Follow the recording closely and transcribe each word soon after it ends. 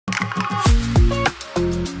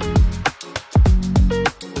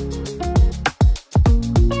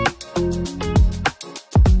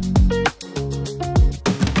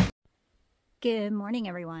Good morning,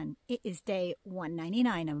 everyone. It is day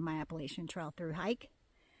 199 of my Appalachian Trail through hike.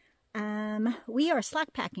 We are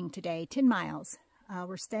slack packing today, 10 miles.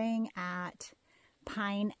 We're staying at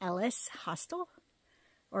Pine Ellis Hostel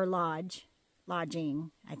or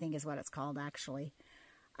lodging, I think is what it's called actually.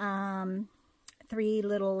 3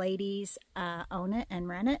 little ladies own it and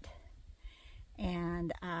rent it,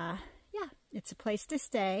 and yeah, it's a place to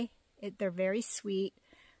stay. They're very sweet.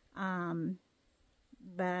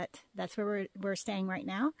 But that's where we're staying right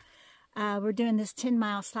now. We're doing this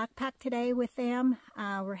 10-mile slack pack today with them.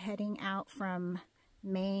 We're heading out from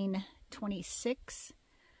Main 26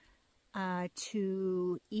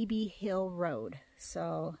 to E.B. Hill Road.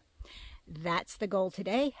 So that's the goal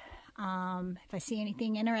today. If I see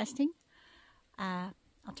anything interesting, I'll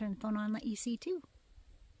turn the phone on and let you see too.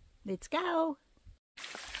 Let's go.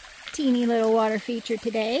 Teeny little water feature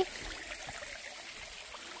today.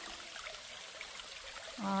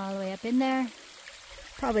 All the way up in there.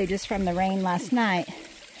 Probably just from the rain last night.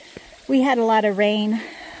 We had a lot of rain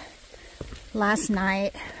last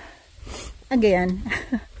night. Again.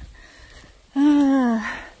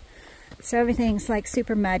 So everything's like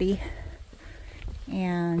super muddy.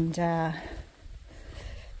 And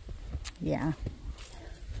yeah.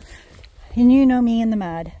 And you know me in the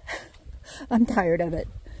mud. I'm tired of it.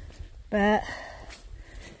 But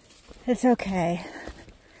it's okay.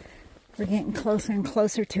 We're getting closer and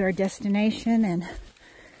closer to our destination, and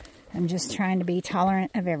I'm just trying to be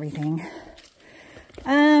tolerant of everything.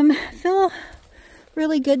 Feel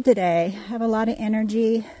really good today. Have a lot of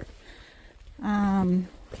energy.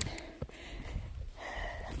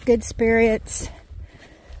 Good spirits.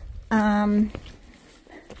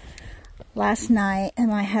 Last night,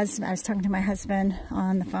 and I was talking to my husband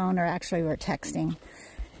on the phone, or actually we were texting,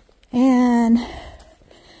 and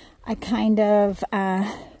I kind of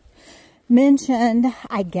mentioned,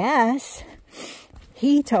 I guess,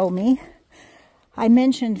 he told me, I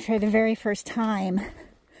mentioned for the very first time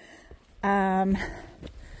when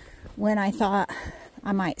I thought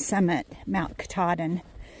I might summit Mount Katahdin.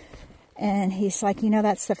 And he's like, you know,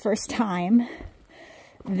 that's the first time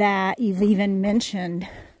that you've even mentioned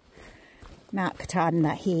Mount Katahdin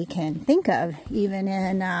that he can think of, even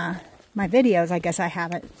in my videos. I guess I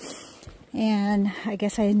haven't. And I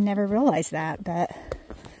guess I never realized that, but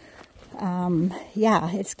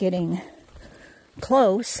yeah, it's getting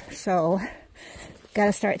close, so got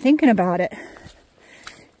to start thinking about it.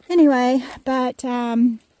 Anyway, but,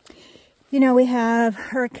 you know, we have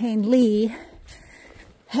Hurricane Lee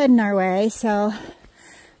heading our way, so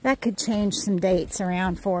that could change some dates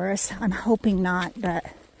around for us. I'm hoping not, but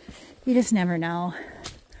you just never know.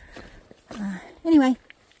 Anyway,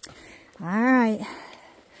 all right,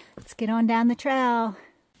 let's get on down the trail.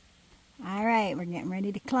 All right, we're getting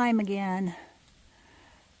ready to climb again.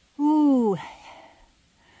 Ooh.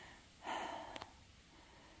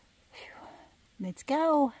 Let's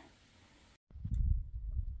go.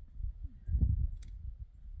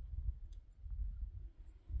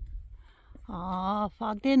 All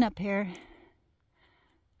fogged in up here.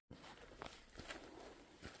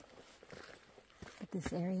 Look at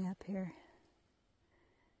this area up here.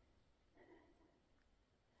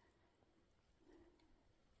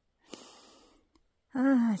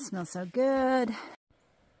 Ah, it smells so good.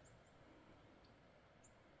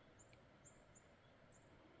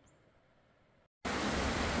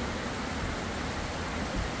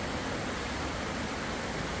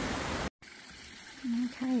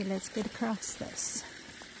 Okay, let's get across this.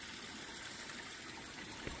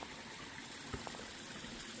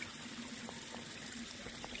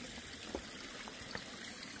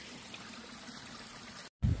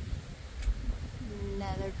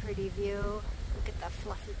 Another pretty view. Look at the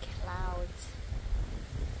fluffy clouds.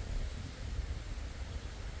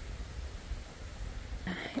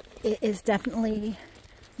 It is definitely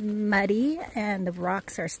muddy, and the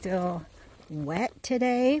rocks are still wet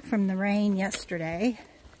today from the rain yesterday.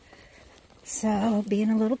 So being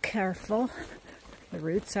a little careful. The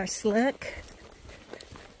roots are slick.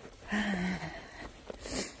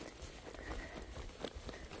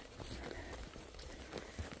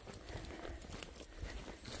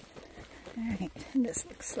 Alright, this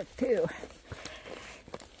looks slick too.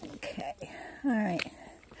 Okay, alright.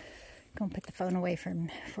 Gonna put the phone away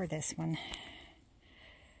for this one.